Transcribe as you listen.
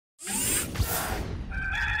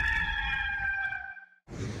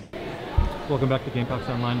Welcome back to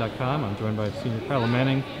GamecocksOnline.com. I'm joined by senior Kyla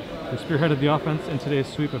Manning, who spearheaded the offense in today's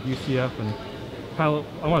sweep of UCF. And Kyla,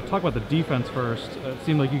 I want to talk about the defense first. It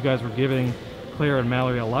seemed like you guys were giving Claire and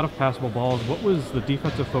Mallory a lot of passable balls. What was the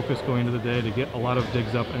defensive focus going into the day to get a lot of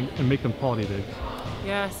digs up and make them quality digs?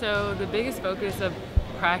 Yeah, so the biggest focus of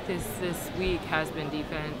practice this week has been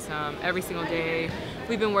defense. Every single day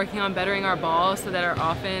we've been working on bettering our ball so that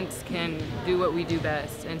our offense can do what we do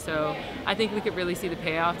best. And so I think we could really see the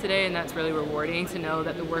payoff today, and that's really rewarding to know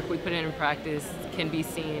that the work we put in practice can be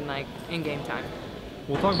seen like in game time.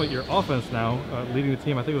 We'll talk about your offense now, leading the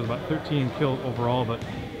team. I think it was about 13 kills overall, but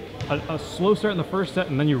a slow start in the first set,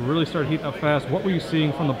 and then you really started heating up fast. What were you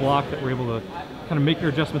seeing from the block that were able to kind of make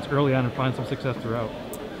your adjustments early on and find some success throughout?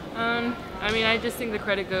 I mean, I just think the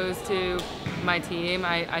credit goes to my team.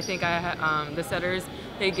 I think the setters,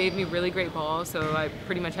 they gave me really great balls, so I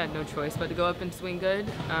pretty much had no choice but to go up and swing good.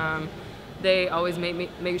 They always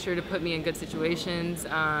make sure to put me in good situations.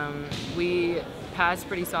 We passed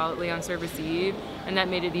pretty solidly on service receive, and that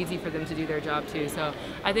made it easy for them to do their job too. So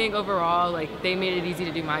I think overall, like, they made it easy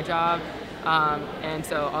to do my job, and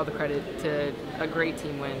so all the credit to a great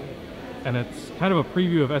team win. And it's kind of a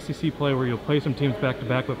preview of SEC play where you'll play some teams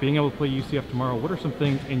back-to-back, but being able to play UCF tomorrow, what are some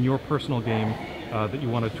things in your personal game that you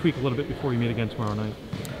want to tweak a little bit before you meet again tomorrow night?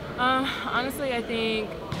 Honestly, I think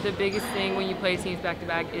the biggest thing when you play teams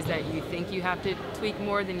back-to-back is that you think you have to tweak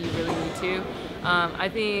more than you really need to. I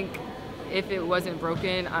think if it wasn't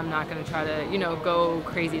broken, I'm not going to try to, go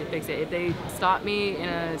crazy to fix it. If they stop me in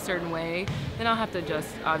a certain way, then I'll have to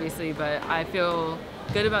adjust, obviously, but I feel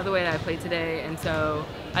good about the way that I played today, and so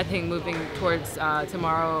I think moving towards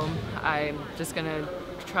tomorrow, I'm just going to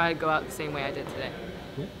try to go out the same way I did today.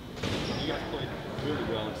 You guys played really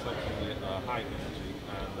well, exceptionally high energy,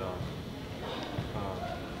 and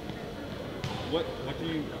what do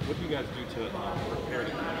you guys do to prepare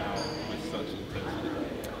to come out with such intensity?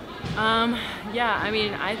 Yeah, I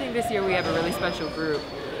mean, I think this year we have a really special group.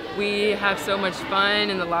 We have so much fun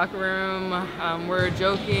in the locker room. We're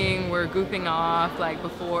joking, we're goofing off like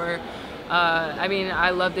before. I mean, I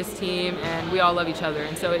love this team, and we all love each other.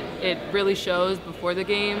 And so it really shows before the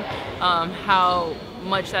game how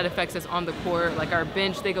much that affects us on the court. Like our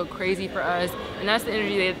bench, they go crazy for us. And that's the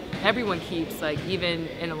energy that everyone keeps, like even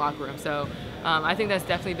in the locker room. So I think that's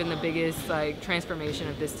definitely been the biggest transformation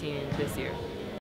of this team this year.